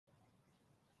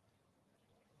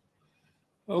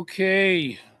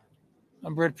Okay,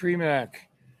 I'm Bret Primack,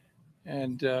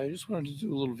 and I just wanted to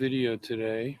do a little video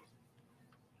today.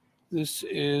 This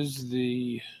is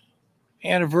the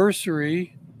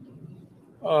anniversary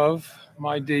of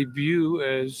my debut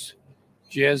as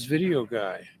jazz video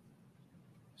guy.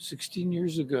 16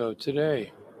 years ago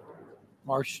today,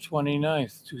 March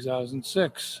 29th,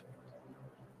 2006. I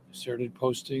started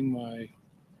posting my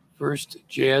first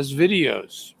jazz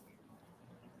videos,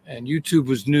 and YouTube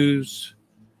was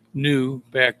new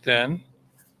back then.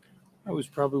 I was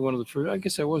probably one of the first, I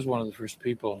guess I was one of the first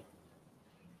people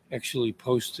actually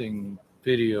posting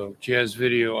jazz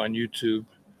video on YouTube.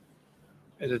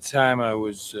 At the time I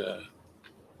was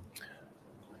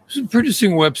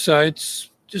producing websites,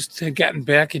 just had gotten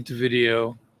back into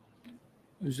video.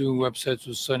 I was doing websites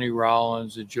with Sonny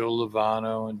Rollins and Joe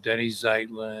Lovano and Denny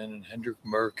Zeitlin and Hendrik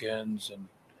Merkens and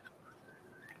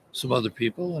some other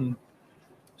people, and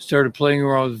started playing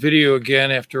around with video again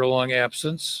after a long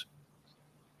absence.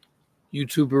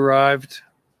 YouTube arrived.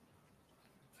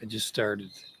 I just started.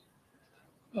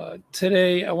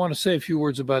 Today, I want to say a few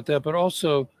words about that, but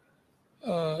also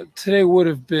today would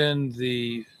have been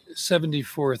the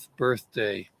 74th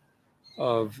birthday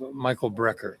of Michael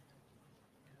Brecker,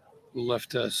 who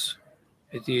left us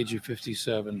at the age of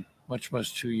 57, much,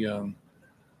 much too young.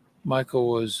 Michael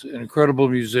was an incredible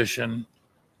musician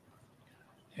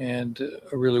and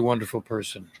a really wonderful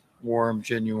person, warm,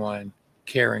 genuine,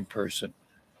 caring person.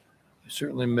 I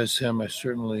certainly miss him. I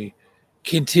certainly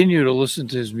continue to listen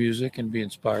to his music and be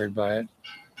inspired by it.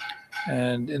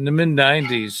 And in the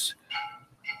mid-90s,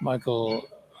 Michael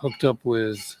hooked up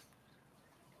with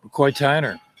McCoy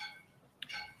Tyner.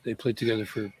 They played together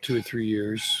for 2 or 3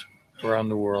 years around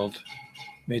the world,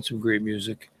 made some great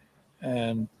music.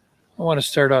 And I want to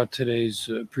start out today's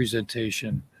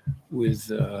presentation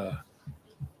with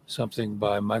something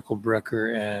by Michael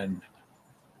Brecker and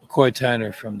McCoy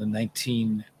Tyner from the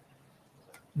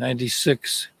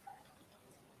 1996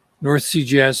 North Sea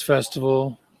Jazz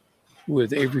Festival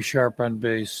with Avery Sharp on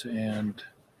bass and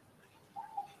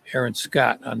Aaron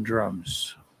Scott on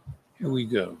drums. Here we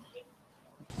go.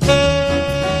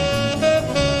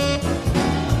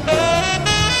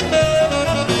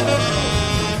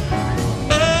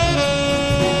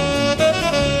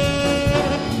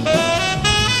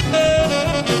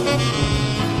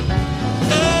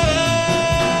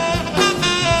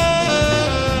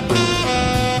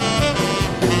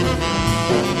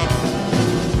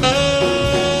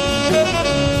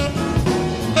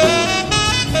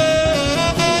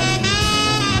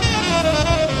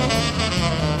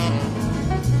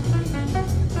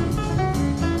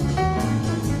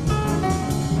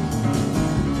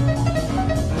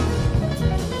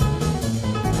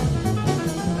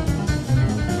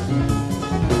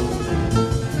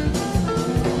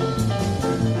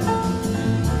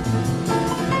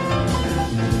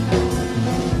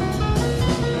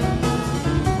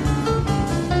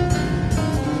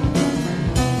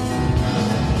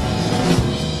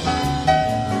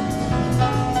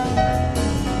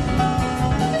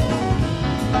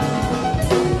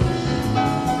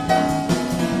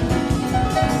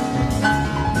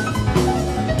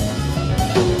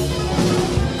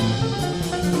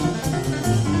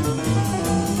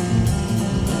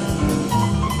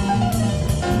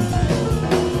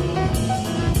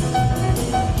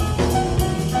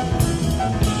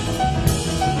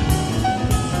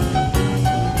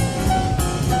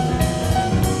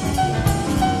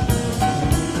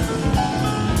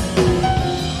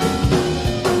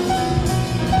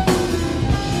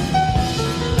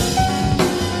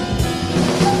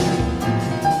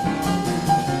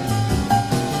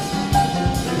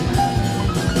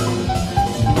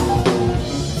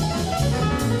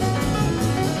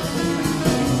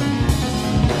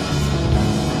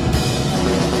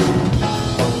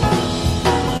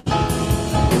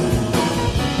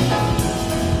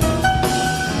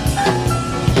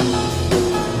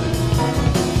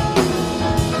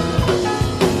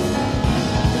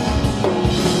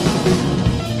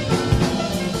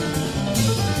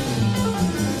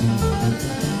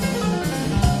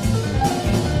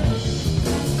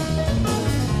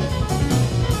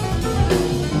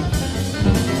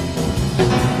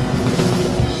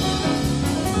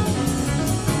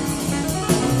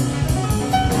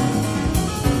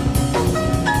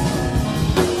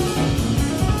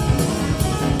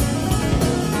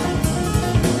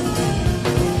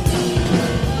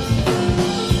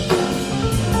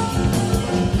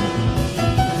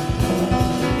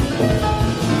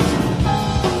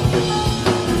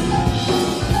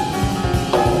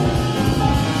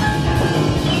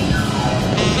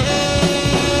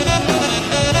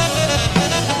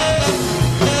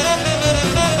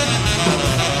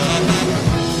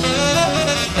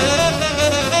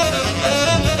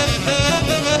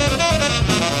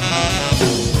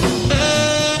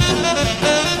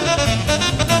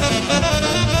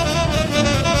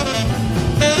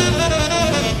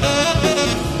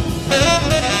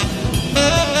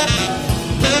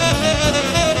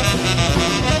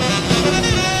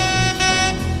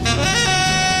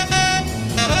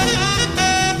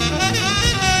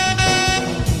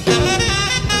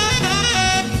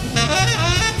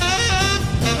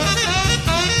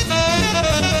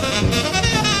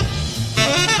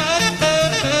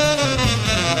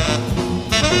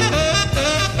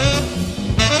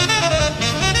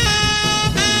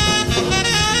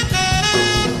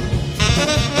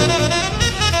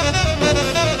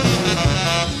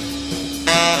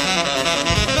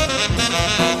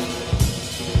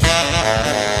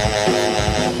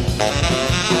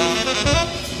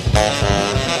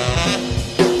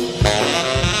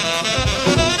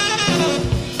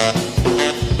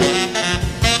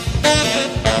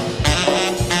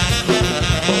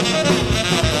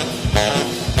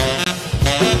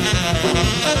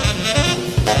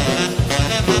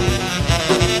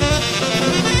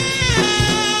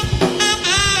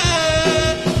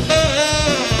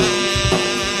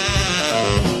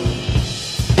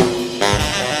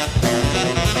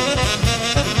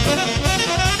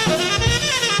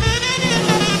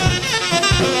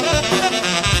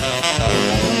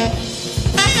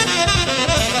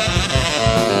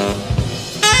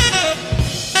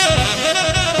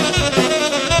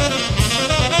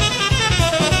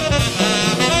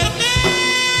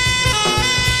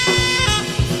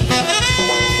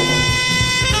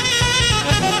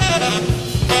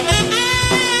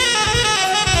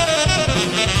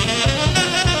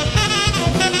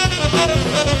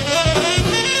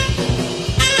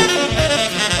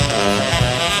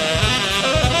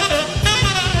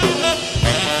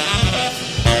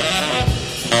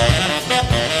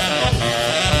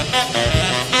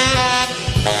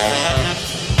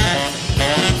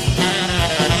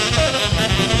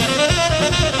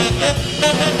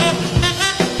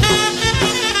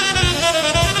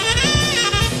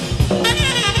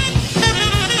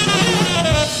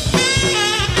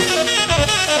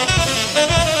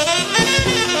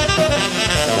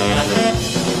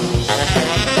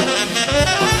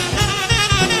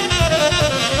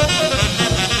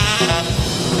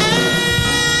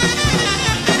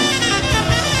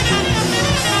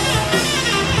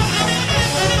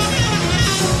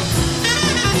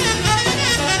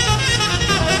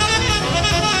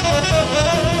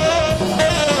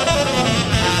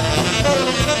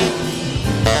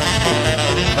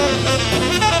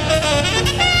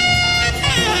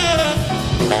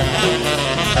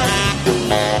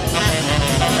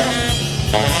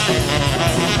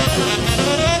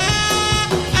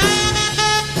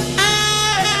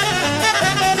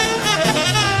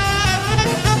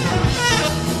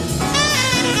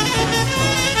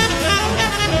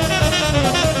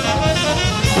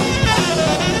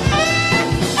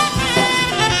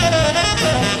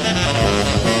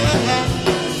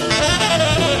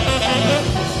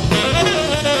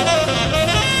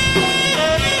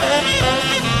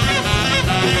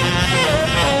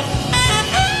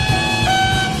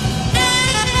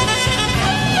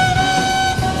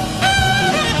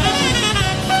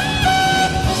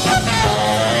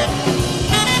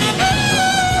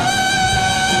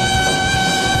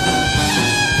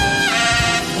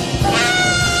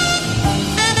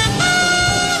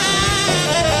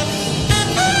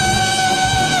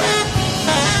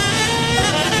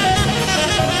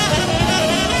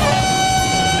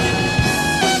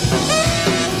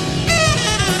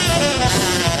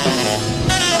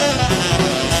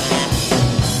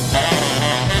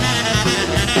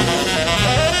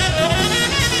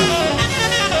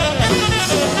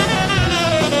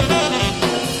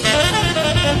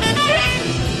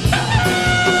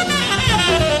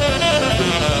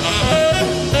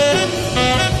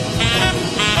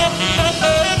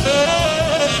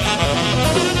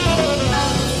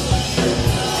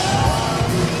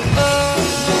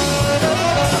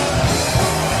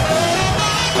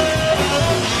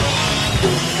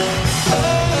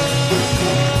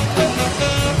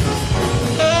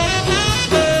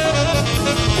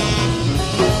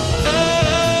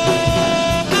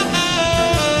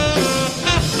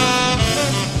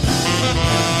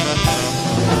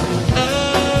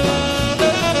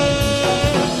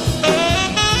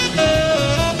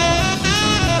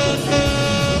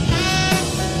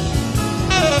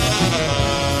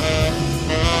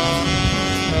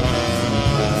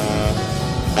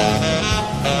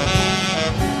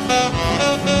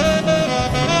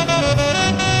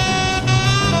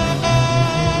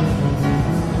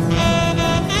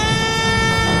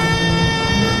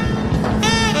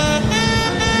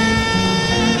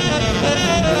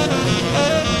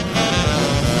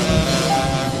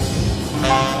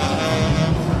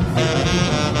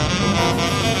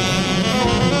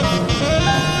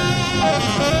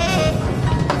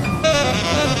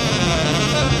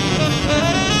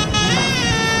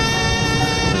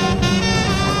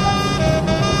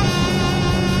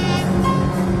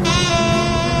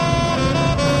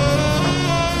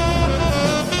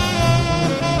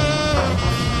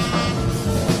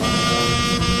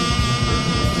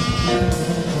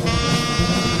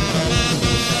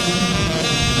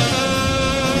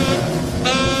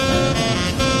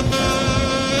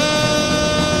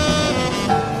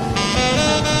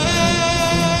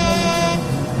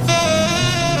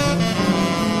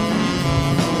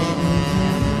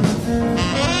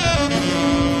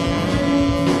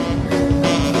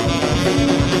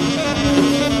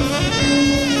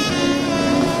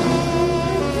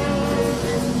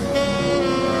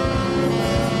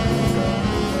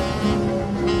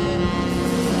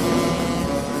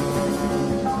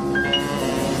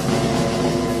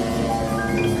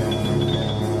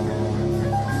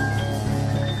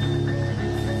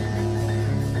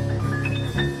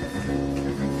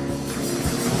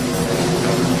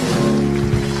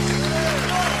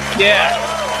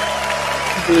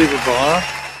 Unbelievable, huh?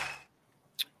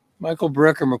 Michael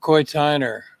Brecker, McCoy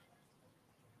Tyner.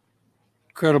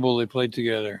 Incredible they played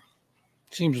together.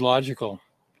 Seems logical.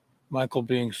 Michael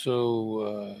being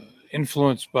so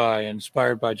influenced by,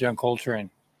 inspired by John Coltrane.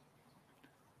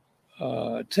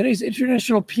 Today's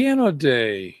International Piano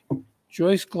Day.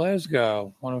 Joyce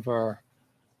Glasgow, one of our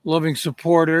loving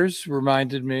supporters,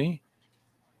 reminded me,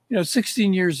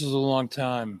 16 years is a long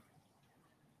time.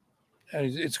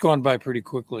 And it's gone by pretty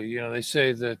quickly. They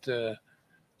say that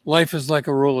life is like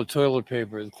a roll of toilet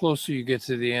paper. The closer you get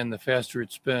to the end, the faster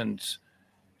it spins.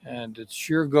 And it's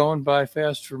sure going by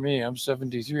fast for me. I'm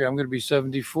 73. I'm going to be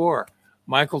 74.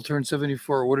 Michael turned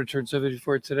 74, would have turned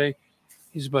 74 today.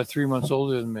 He's about 3 months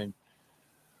older than me.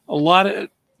 A lot of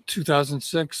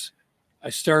 2006, I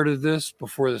started this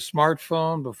before the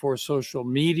smartphone, before social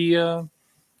media.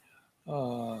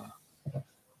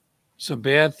 Some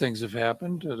bad things have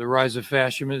happened. The rise of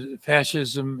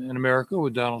fascism in America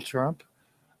with Donald Trump.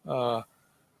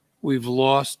 We've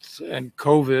lost, and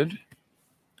COVID,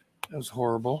 that was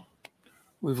horrible.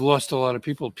 We've lost a lot of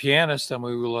people. Pianists,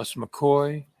 we lost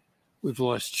McCoy. We've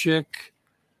lost Chick.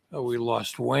 We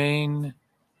lost Wayne.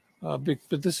 But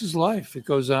this is life. It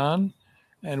goes on,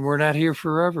 and we're not here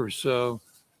forever. So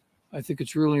I think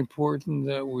it's really important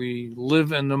that we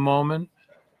live in the moment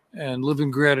and live in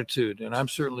gratitude. And I'm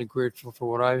certainly grateful for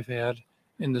what I've had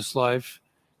in this life.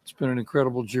 It's been an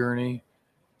incredible journey,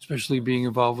 especially being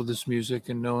involved with this music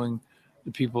and knowing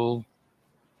the people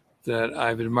that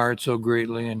I've admired so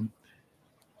greatly and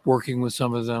working with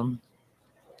some of them,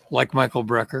 like Michael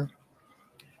Brecker.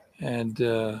 And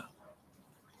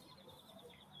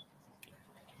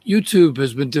YouTube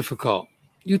has been difficult.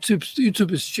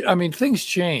 YouTube is, things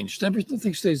changed.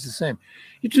 Everything stays the same.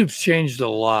 YouTube's changed a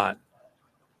lot.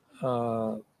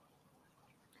 In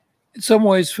some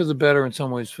ways for the better, in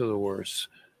some ways for the worse.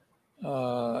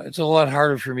 It's a lot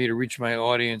harder for me to reach my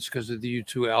audience because of the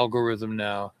YouTube algorithm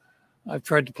now. I've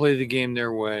tried to play the game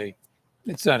their way.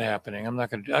 It's not happening.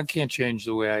 I can't change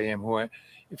the way I am.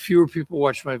 If fewer people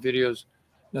watch my videos,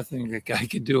 nothing I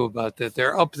can do about that.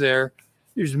 They're up there.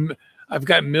 I've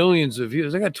got millions of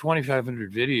views. I got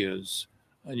 2,500 videos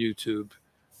on YouTube.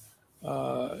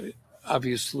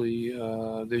 Obviously,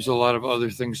 there's a lot of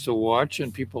other things to watch,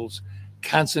 and people's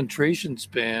concentration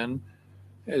span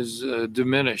has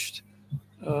diminished.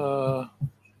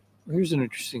 Here's an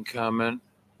interesting comment.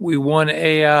 We won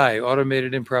AI,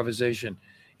 automated improvisation.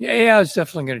 Yeah, AI is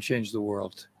definitely going to change the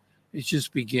world. It's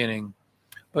just beginning.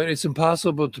 But it's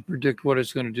impossible to predict what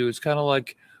it's going to do. It's kind of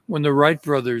like when the Wright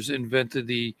brothers invented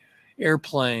the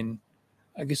airplane,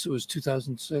 I guess it was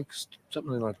 2006,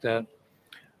 something like that.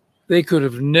 They could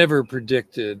have never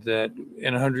predicted that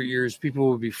in 100 years, people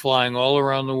would be flying all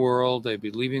around the world. They'd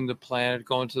be leaving the planet,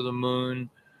 going to the moon.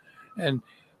 And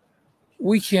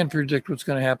we can't predict what's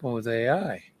going to happen with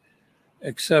AI,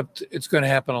 except it's going to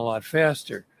happen a lot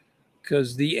faster.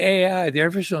 Because the AI, the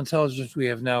artificial intelligence we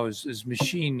have now is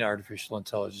machine artificial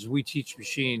intelligence. We teach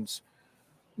machines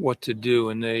what to do,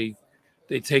 and they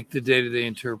take the data, they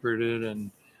interpret it,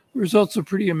 and the results are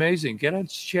pretty amazing. Get on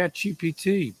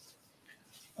ChatGPT.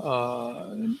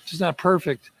 It's not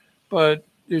perfect, but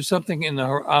there's something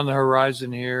on the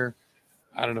horizon here.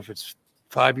 I don't know if it's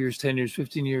 5 years, 10 years,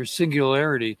 15 years,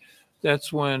 singularity.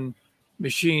 That's when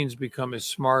machines become as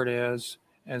smart as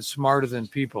and smarter than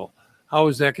people. How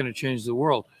is that going to change the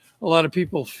world? A lot of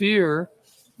people fear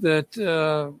that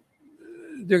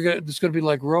it's going to be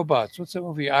like robots. What's that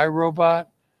movie, I, Robot?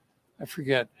 I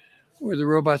forget, where the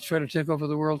robots try to take over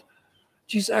the world.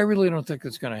 Geez, I really don't think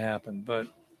it's going to happen, but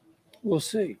we'll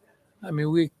see.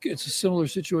 It's a similar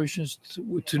situation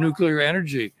to nuclear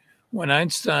energy. When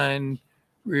Einstein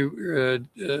realized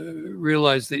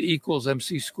that E equals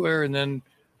MC squared, and then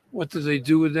what do they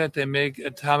do with that? They make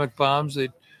atomic bombs.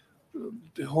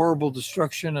 Horrible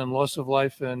destruction and loss of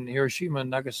life in Hiroshima and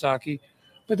Nagasaki.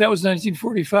 But that was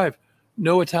 1945.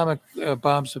 No atomic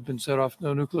bombs have been set off.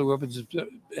 No nuclear weapons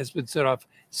has been set off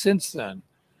since then.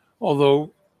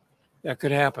 Although that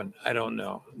could happen. I don't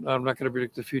know. I'm not going to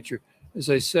predict the future. As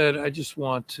I said, I just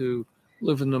want to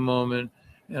live in the moment.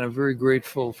 And I'm very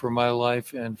grateful for my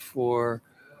life and for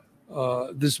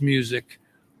this music,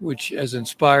 which has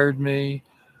inspired me,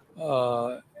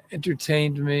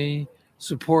 entertained me,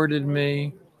 supported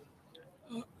me.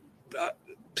 The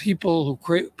people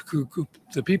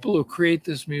who create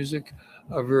this music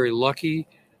are very lucky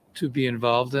to be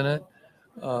involved in it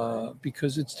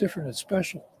because it's different, it's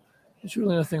special. There's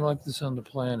really nothing like this on the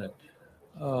planet.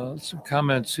 Some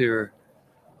comments here.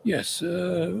 Yes,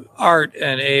 art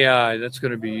and AI, that's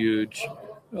going to be huge.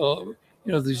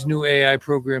 These new AI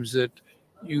programs that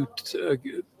you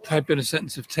type in a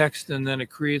sentence of text and then it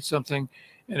creates something,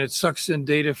 and it sucks in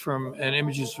data from and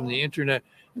images from the internet,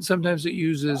 and sometimes it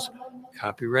uses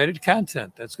copyrighted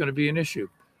content. That's going to be an issue.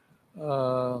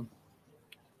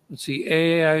 Let's see,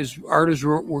 AI's artists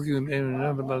working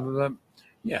with,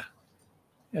 yeah.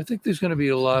 I think there's going to be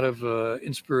a lot of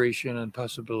inspiration and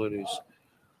possibilities.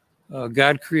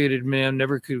 God created man,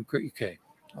 never could. Okay,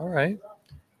 all right,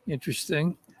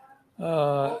 interesting.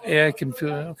 AI can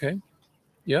feel. Okay,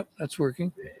 yep, that's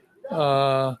working.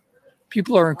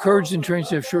 People are encouraged and trained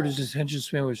to have short attention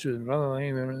span, which is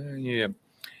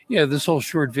yeah. This whole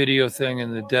short video thing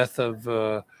and the death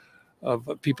of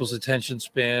people's attention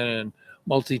span and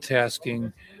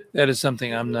multitasking. That is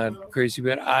something I'm not crazy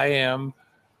about. I am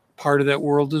part of that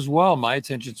world as well. My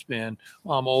attention span,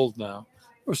 well, I'm old now,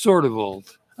 or sort of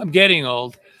old. I'm getting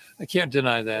old. I can't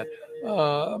deny that.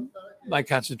 My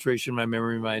concentration, my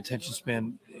memory, my attention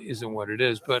span isn't what it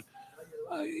is. But,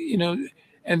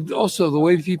 and also the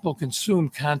way people consume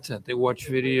content, they watch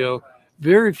video.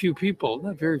 Very few people,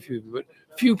 not very few, but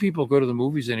few people go to the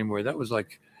movies anymore. That was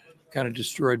like kind of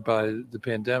destroyed by the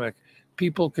pandemic.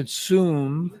 People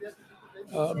consume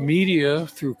media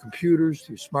through computers,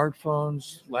 through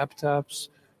smartphones, laptops,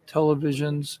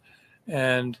 televisions,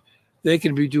 and they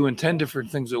can be doing 10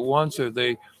 different things at once, or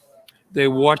they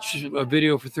watch a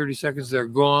video for 30 seconds, they're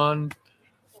gone.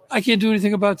 I can't do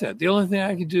anything about that. The only thing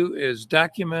I can do is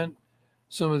document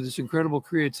some of this incredible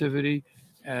creativity,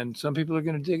 and some people are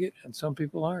going to dig it and some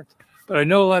people aren't. But I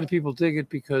know a lot of people dig it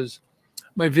because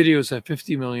my videos have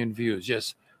 50 million views.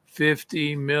 Yes,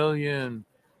 50 million.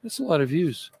 That's a lot of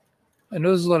views. I know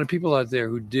there's a lot of people out there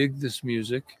who dig this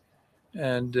music,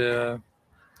 and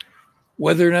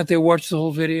whether or not they watch the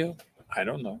whole video, I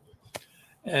don't know.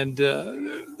 And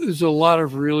there's a lot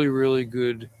of really, really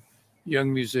good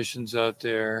young musicians out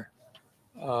there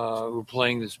who are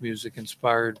playing this music,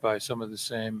 inspired by some of the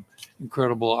same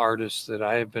incredible artists that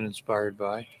I have been inspired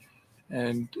by.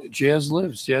 And jazz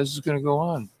lives. Jazz is going to go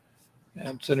on.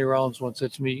 And Sonny Rollins once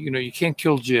said to me, you can't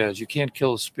kill jazz. You can't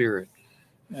kill a spirit.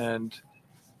 And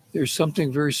there's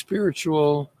something very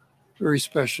spiritual, very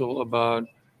special about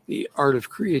the art of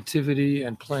creativity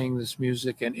and playing this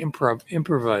music and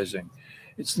improvising.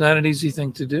 It's not an easy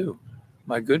thing to do,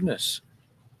 my goodness.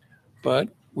 But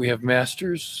we have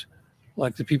masters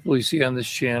like the people you see on this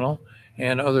channel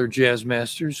and other jazz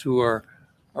masters who are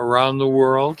around the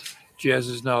world. Jazz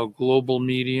is now a global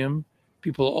medium.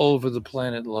 People all over the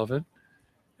planet love it,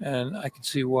 and I can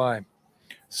see why.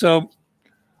 So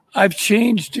I've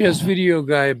changed Jazz Video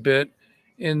Guy a bit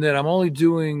in that I'm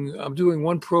doing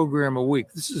one program a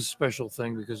week. This is a special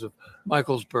thing because of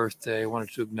Michael's birthday. I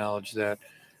wanted to acknowledge that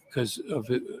because of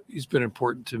it. He's been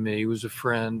important to me. He was a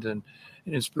friend and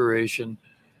an inspiration,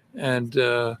 and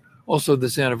also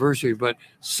this anniversary. But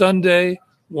Sunday,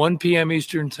 1 p.m.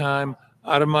 Eastern Time,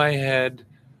 Out of My Head,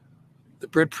 the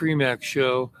Bret Primack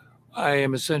Show. I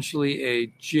am essentially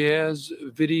a jazz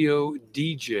video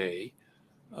DJ,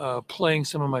 playing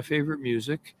some of my favorite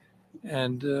music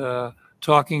and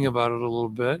talking about it a little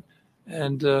bit.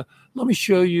 And let me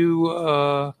show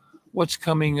you what's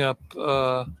coming up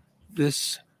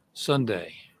this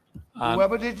Sunday.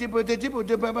 Hold on.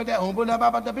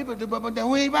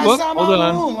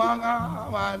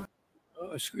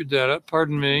 I screwed that up.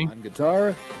 Pardon me. On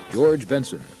guitar, George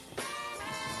Benson.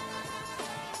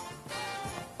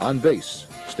 On bass,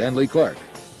 Stanley Clark.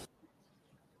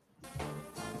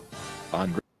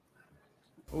 On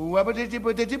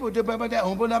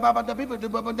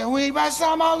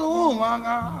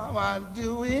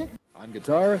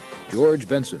guitar, George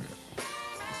Benson.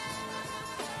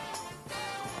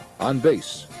 On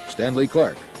bass, Stanley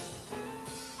Clark.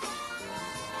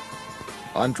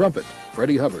 On trumpet,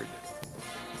 Freddie Hubbard.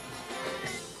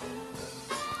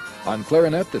 On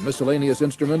clarinet and miscellaneous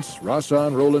instruments,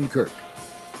 Rahsaan Roland Kirk.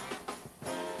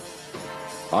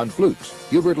 On flute,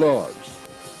 Hubert Laws.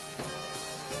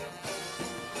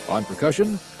 On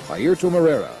percussion, Ayrton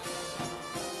Moreira.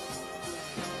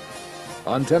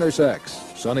 On tenor sax,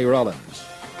 Sonny Rollins.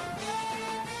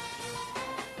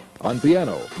 On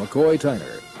piano, McCoy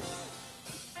Tyner.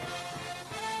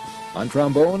 On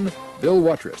trombone, Bill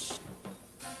Watrous.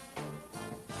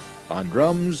 On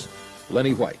drums,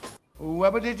 Lenny White.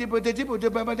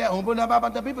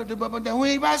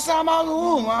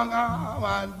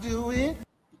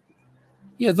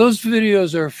 Yeah, those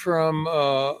videos are from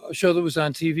a show that was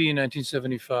on TV in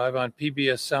 1975 on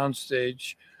PBS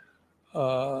Soundstage,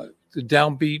 the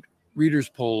Downbeat Readers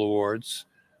Poll Awards,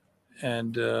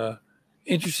 and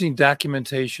interesting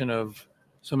documentation of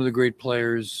some of the great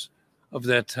players of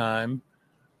that time.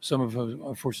 Some of them,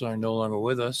 unfortunately, are no longer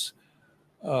with us.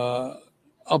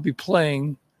 I'll be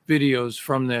playing videos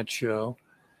from that show,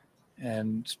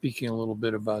 and speaking a little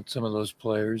bit about some of those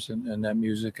players and that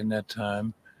music and that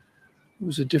time. It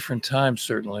was a different time,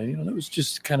 certainly. It was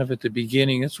just kind of at the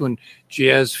beginning. That's when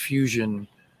jazz fusion,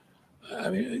 I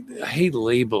mean, I hate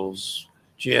labels,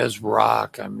 jazz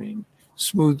rock, I mean,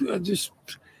 smooth, just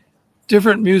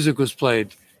different music was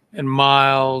played. And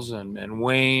Miles and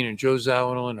Wayne and Joe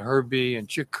Zawinul and Herbie and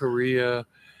Chick Corea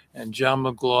and John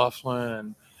McLaughlin.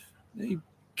 And they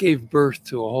gave birth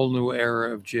to a whole new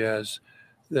era of jazz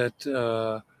that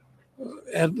there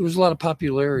was a lot of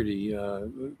popularity, a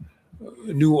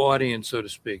new audience, so to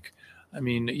speak. I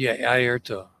mean, yeah,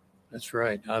 Airto. That's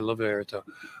right. I love Airto.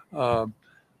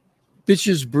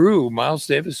 Bitches Brew, Miles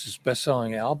Davis's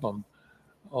best-selling album,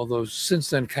 although since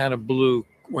then kind of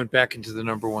went back into the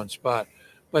 #1 spot.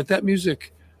 But that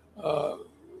music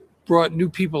brought new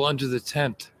people under the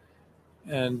tent.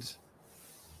 And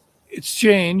it's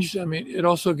changed. I mean, it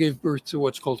also gave birth to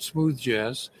what's called smooth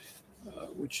jazz,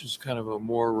 which is kind of a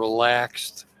more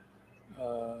relaxed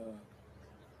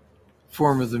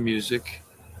form of the music,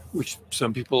 which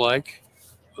some people like,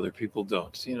 other people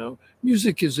don't. You know,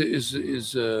 music is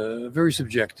very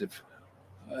subjective.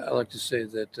 I like to say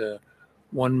that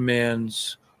one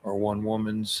man's or one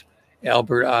woman's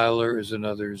Albert Eiler is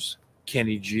another's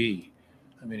Kenny G.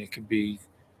 I mean, it could be,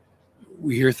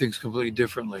 we hear things completely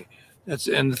differently.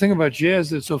 And the thing about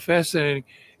jazz that's so fascinating,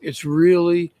 it's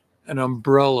really an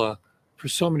umbrella for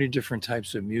so many different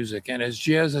types of music. And as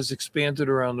jazz has expanded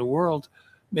around the world,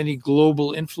 many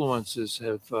global influences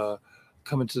have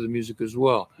come into the music as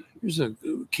well.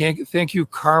 Thank you,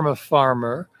 Karma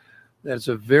Farmer. That's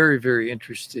a very, very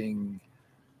interesting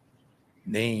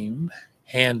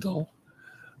handle.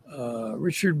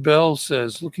 Richard Bell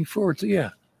says, looking forward to,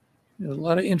 a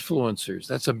lot of influencers.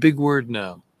 That's a big word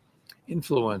now.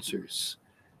 Influencers.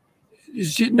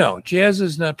 No, jazz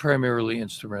is not primarily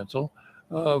instrumental.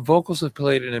 Vocals have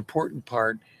played an important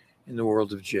part in the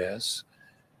world of jazz,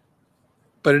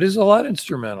 but it is a lot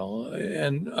instrumental.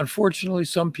 And unfortunately,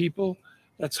 some people,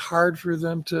 that's hard for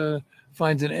them to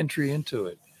find an entry into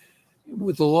it.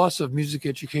 With the loss of music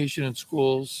education in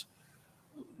schools,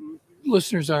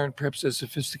 listeners aren't perhaps as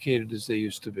sophisticated as they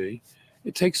used to be.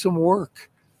 It takes some work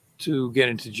to get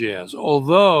into jazz.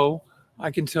 Although I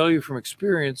can tell you from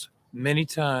experience, many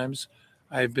times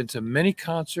I've been to many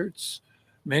concerts,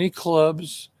 many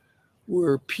clubs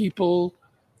where people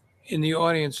in the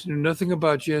audience knew nothing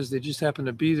about jazz. They just happened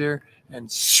to be there and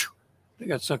they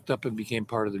got sucked up and became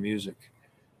part of the music.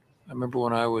 I remember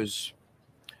when I was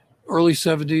early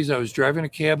 70s, I was driving a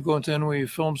cab going to NYU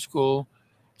Film School.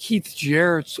 Keith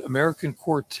Jarrett's American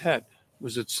Quartet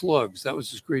was at Slugs. That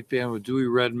was this great band with Dewey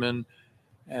Redman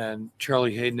and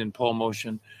Charlie Hayden and Paul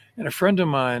Motion. And a friend of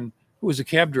mine who was a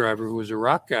cab driver, who was a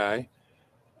rock guy,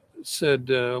 said,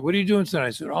 what are you doing tonight?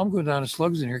 I said, I'm going down to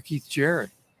Slugs and hear Keith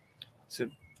Jarrett. I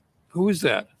said, who is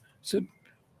that? I said,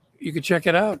 you could check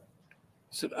it out.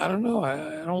 I said, I don't know.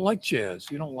 I don't like jazz.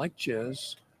 You don't like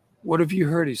jazz? What have you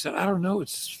heard? He said, I don't know.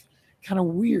 It's kind of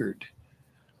weird.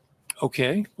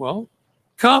 Okay, well,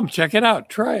 come, check it out.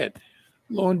 Try it.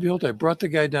 Lo and behold, I brought the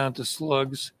guy down to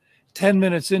Slugs. 10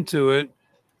 minutes into it,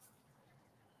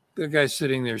 the guy's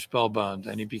sitting there spellbound,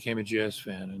 and he became a jazz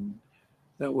fan. And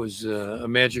that was a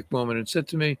magic moment. It said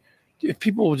to me, if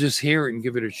people will just hear it and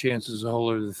give it a chance, it's a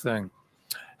whole other thing.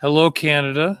 Hello,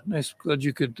 Canada. Nice. Glad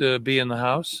you could be in the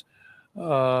house.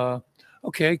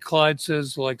 Okay, Clyde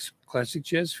says likes classic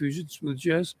jazz, fusion, smooth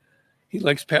jazz. He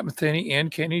likes Pat Metheny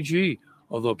and Kenny G,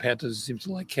 although Pat doesn't seem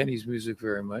to like Kenny's music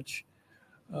very much.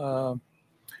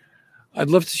 I'd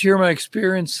love to share my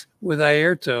experience with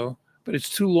Airto, but it's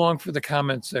too long for the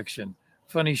comment section.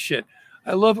 Funny shit.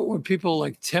 I love it when people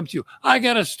like tempt you. I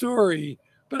got a story,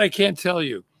 but I can't tell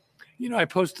you. You know, I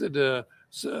posted a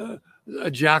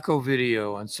Jocko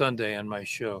video on Sunday on my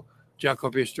show. Jocko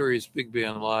Pastorius Big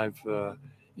Band Live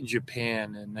in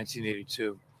Japan in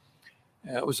 1982.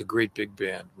 It was a great big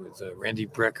band with Randy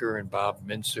Brecker and Bob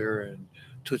Mincer and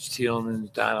Toots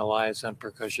Thielman, Don Elias on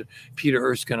percussion, Peter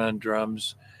Erskine on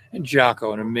drums, and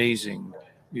Jocko, an amazing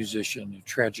musician, a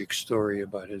tragic story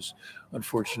about his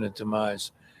unfortunate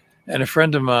demise. And a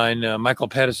friend of mine, Michael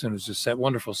Pattison, who's a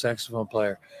wonderful saxophone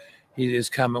player, his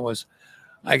comment was,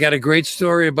 I got a great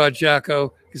story about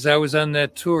Jocko because I was on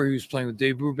that tour. He was playing with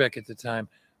Dave Brubeck at the time,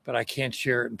 but I can't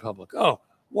share it in public. Oh,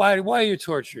 why are you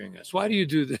torturing us? Why do you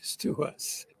do this to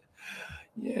us?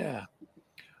 Yeah.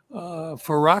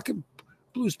 For rock and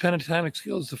blues pentatonic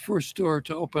scale is the first door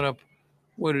to open up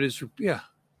what it is for. Yeah,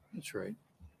 that's right.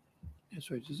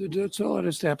 That's right. That's all that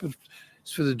has to happen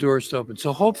is for the doors to open.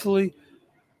 So hopefully,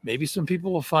 maybe some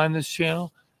people will find this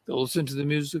channel. They'll listen to the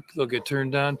music. They'll get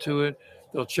turned on to it.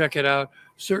 They'll check it out.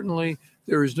 Certainly,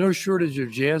 There is no shortage of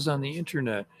jazz on the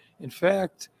internet. In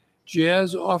fact,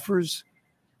 jazz offers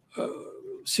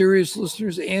serious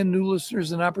listeners and new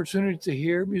listeners an opportunity to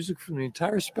hear music from the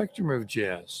entire spectrum of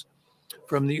jazz,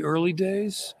 from the early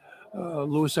days,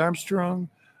 Louis Armstrong,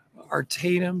 Art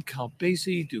Tatum, Count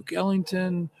Basie, Duke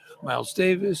Ellington, Miles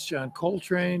Davis, John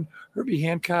Coltrane, Herbie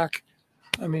Hancock.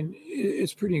 I mean,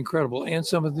 it's pretty incredible. And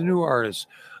some of the new artists.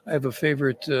 I have a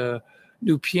favorite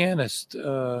new pianist.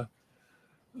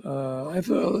 I have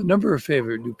a number of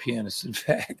favorite new pianists, in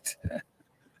fact.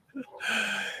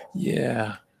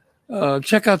 Yeah.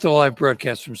 Check out the live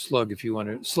broadcast from Slugs if you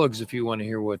want to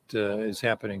hear what is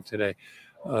happening today.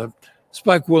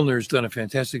 Spike Wilner has done a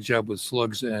fantastic job with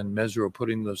Slugs and Mesro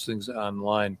putting those things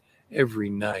online every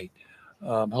night.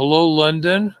 Hello,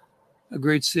 London, a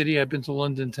great city. I've been to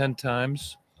London 10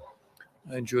 times.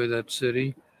 I enjoy that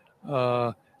city.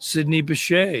 Sidney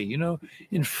Bechet,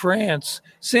 in France,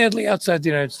 sadly, outside the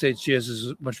United States, jazz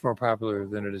is much more popular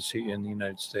than it is here in the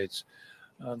United States.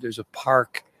 There's a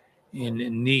park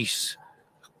in Nice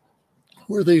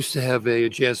where they used to have a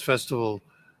jazz festival.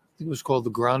 I think it was called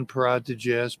the Grand Parade de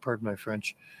Jazz, pardon my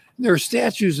French. And there are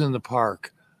statues in the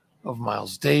park of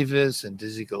Miles Davis and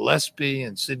Dizzy Gillespie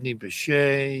and Sidney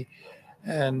Bechet.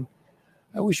 And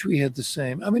I wish we had the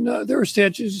same. I mean, there are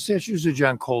statues of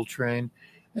John Coltrane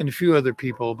and a few other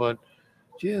people, but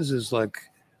jazz is like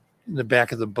in the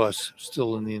back of the bus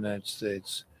still in the United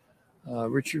States.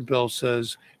 Richard Bell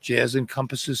says, jazz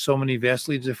encompasses so many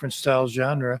vastly different styles,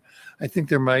 genre. I think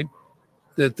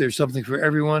there's something for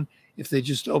everyone if they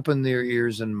just open their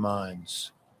ears and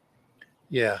minds.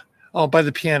 Yeah. Oh, by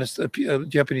the pianist, a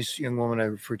Japanese young woman I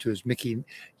refer to as Miki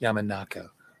Yamanaka,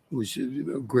 who's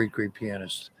a great, great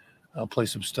pianist. I'll play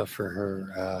some stuff for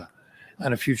her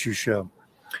on a future show.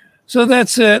 So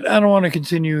that's it. I don't want to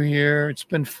continue here. It's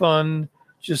been fun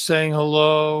just saying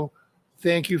hello.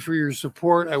 Thank you for your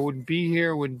support. I wouldn't be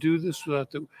here, wouldn't do this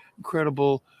without the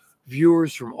incredible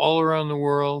viewers from all around the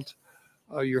world.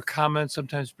 Your comments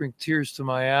sometimes bring tears to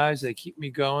my eyes. They keep me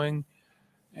going.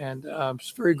 And I'm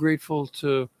just very grateful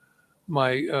to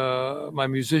my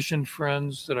musician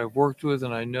friends that I've worked with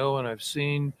and I know and I've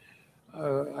seen.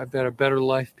 I've had a better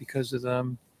life because of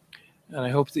them. And I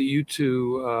hope that you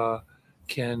too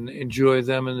can enjoy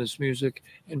them and this music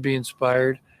and be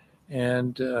inspired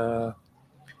and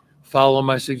follow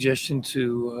my suggestion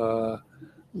to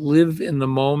live in the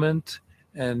moment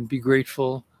and be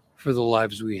grateful for the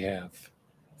lives we have.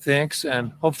 Thanks,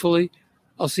 and hopefully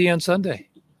I'll see you on Sunday.